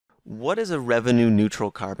What is a revenue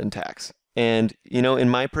neutral carbon tax? And, in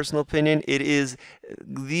my personal opinion, it is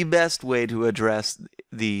the best way to address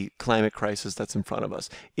the climate crisis that's in front of us.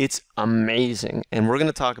 It's amazing. And we're going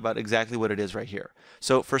to talk about exactly what it is right here.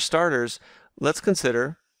 So, for starters, let's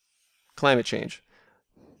consider climate change.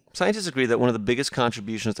 Scientists agree that one of the biggest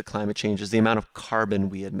contributions to climate change is the amount of carbon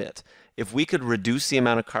we emit. If we could reduce the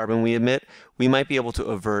amount of carbon we emit, we might be able to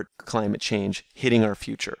avert climate change hitting our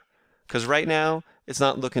future. Because right now, it's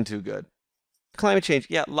not looking too good. Climate change,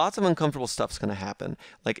 yeah, lots of uncomfortable stuff's going to happen,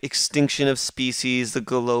 like extinction of species, the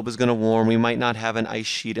globe is going to warm, we might not have an ice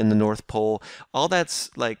sheet in the North Pole. All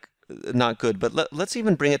that's like not good, but let's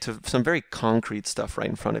even bring it to some very concrete stuff right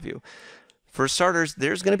in front of you. For starters,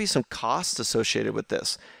 there's going to be some costs associated with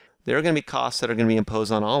this. There are going to be costs that are going to be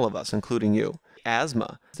imposed on all of us, including you.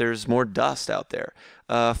 Asthma, there's more dust out there.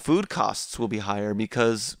 Food costs will be higher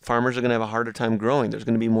because farmers are going to have a harder time growing. There's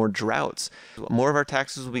going to be more droughts. More of our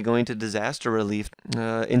taxes will be going to disaster relief.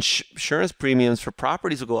 Insurance premiums for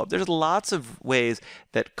properties will go up. There's lots of ways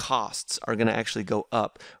that costs are going to actually go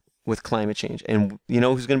up with climate change. And you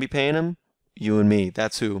know who's going to be paying them? You and me.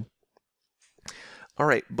 That's who. All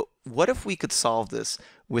right, but what if we could solve this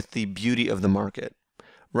with the beauty of the market?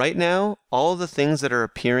 Right now, all of the things that are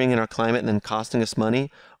appearing in our climate and then costing us money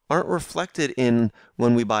aren't reflected in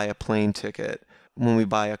when we buy a plane ticket, when we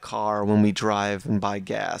buy a car, when we drive and buy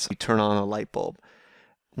gas, we turn on a light bulb.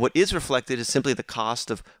 What is reflected is simply the cost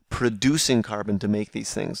of producing carbon to make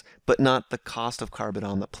these things, but not the cost of carbon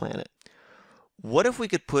on the planet. What if we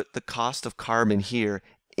could put the cost of carbon here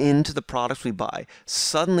into the products we buy?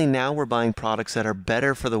 Suddenly now we're buying products that are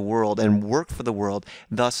better for the world and work for the world,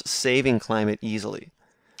 thus saving climate easily.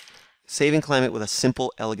 Saving climate with a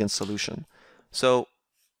simple, elegant solution. So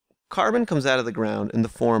carbon comes out of the ground in the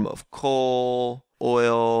form of coal,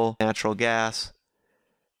 oil, natural gas,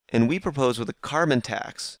 and we propose with a carbon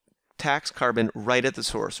tax carbon right at the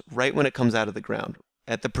source, right when it comes out of the ground,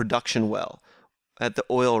 at the production well, at the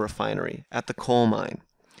oil refinery, at the coal mine.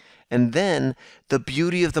 And then the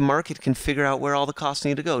beauty of the market can figure out where all the costs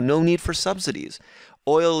need to go. No need for subsidies.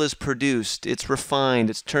 Oil is produced, it's refined,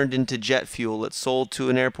 it's turned into jet fuel, it's sold to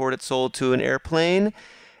an airport, it's sold to an airplane,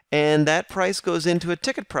 and that price goes into a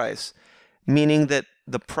ticket price, meaning that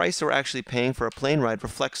the price that we're actually paying for a plane ride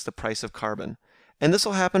reflects the price of carbon. And this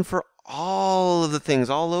will happen for all of the things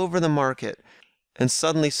all over the market. And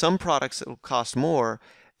suddenly some products will cost more,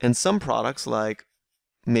 and some products, like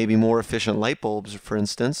maybe more efficient light bulbs, for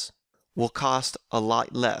instance, will cost a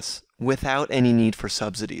lot less without any need for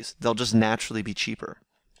subsidies. They'll just naturally be cheaper.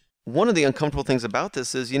 One of the uncomfortable things about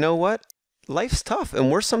this is, you know what? Life's tough and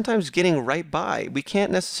we're sometimes getting right by. We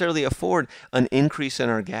can't necessarily afford an increase in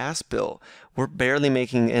our gas bill. We're barely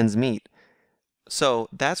making ends meet. So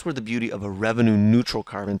that's where the beauty of a revenue neutral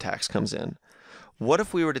carbon tax comes in. What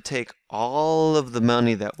if we were to take all of the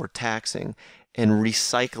money that we're taxing and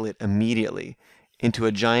recycle it immediately into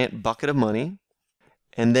a giant bucket of money,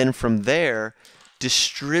 and then from there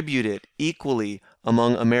distribute it equally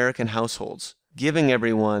among American households, giving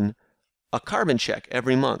everyone a carbon check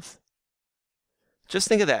every month? Just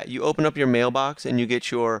think of that. You open up your mailbox and you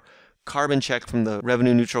get your carbon check from the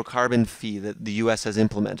revenue neutral carbon fee that the US has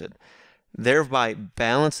implemented, thereby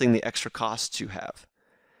balancing the extra costs you have.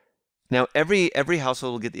 Now, every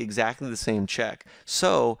household will get exactly the same check.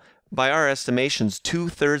 So by our estimations,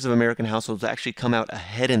 2/3 of American households will actually come out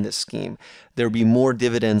ahead in this scheme. There will be more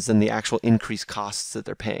dividends than the actual increased costs that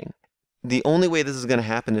they're paying. The only way this is going to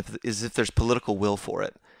happen is if there's political will for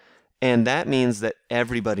it. And that means that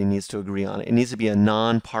everybody needs to agree on it. It needs to be a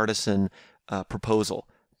nonpartisan proposal,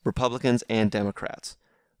 Republicans and Democrats.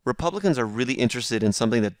 Republicans are really interested in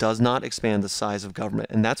something that does not expand the size of government,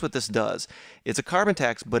 and that's what this does. It's a carbon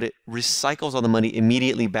tax, but it recycles all the money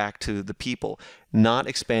immediately back to the people, not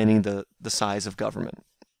expanding the size of government.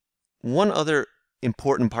 One other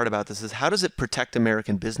important part about this is, how does it protect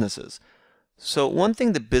American businesses? So one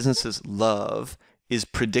thing that businesses love is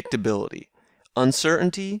predictability.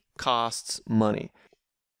 Uncertainty costs money.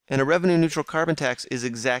 And a revenue neutral carbon tax is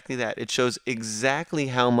exactly that. It shows exactly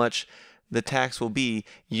how much the tax will be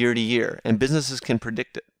year to year, and businesses can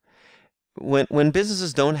predict it. When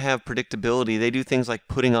businesses don't have predictability, they do things like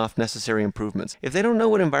putting off necessary improvements. If they don't know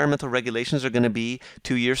what environmental regulations are going to be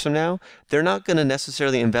 2 years from now, they're not going to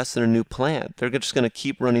necessarily invest in a new plant. They're just going to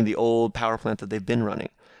keep running the old power plant that they've been running.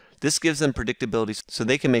 This gives them predictability so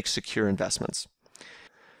they can make secure investments.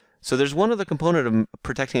 So there's one other component of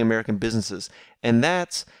protecting American businesses, and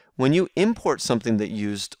that's when you import something that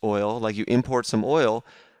used oil, like you import some oil,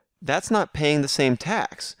 that's not paying the same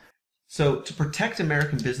tax. So to protect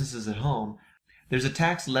American businesses at home, There's a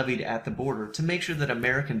tax levied at the border to make sure that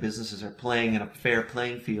American businesses are playing in a fair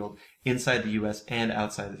playing field inside the US and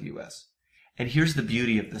outside of the US. And here's the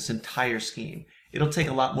beauty of this entire scheme. It'll take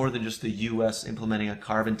a lot more than just the US implementing a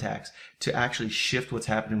carbon tax to actually shift what's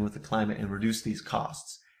happening with the climate and reduce these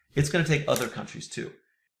costs. It's going to take other countries too.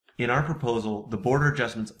 In our proposal, the border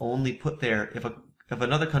adjustment's only put there if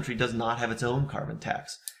another country does not have its own carbon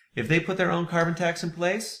tax. If they put their own carbon tax in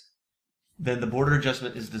place, then the border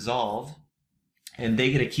adjustment is dissolved and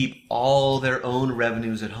they get to keep all their own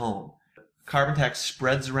revenues at home. Carbon tax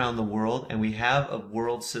spreads around the world and we have a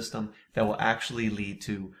world system that will actually lead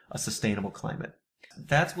to a sustainable climate.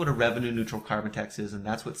 That's what a revenue neutral carbon tax is, and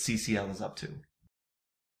that's what CCL is up to.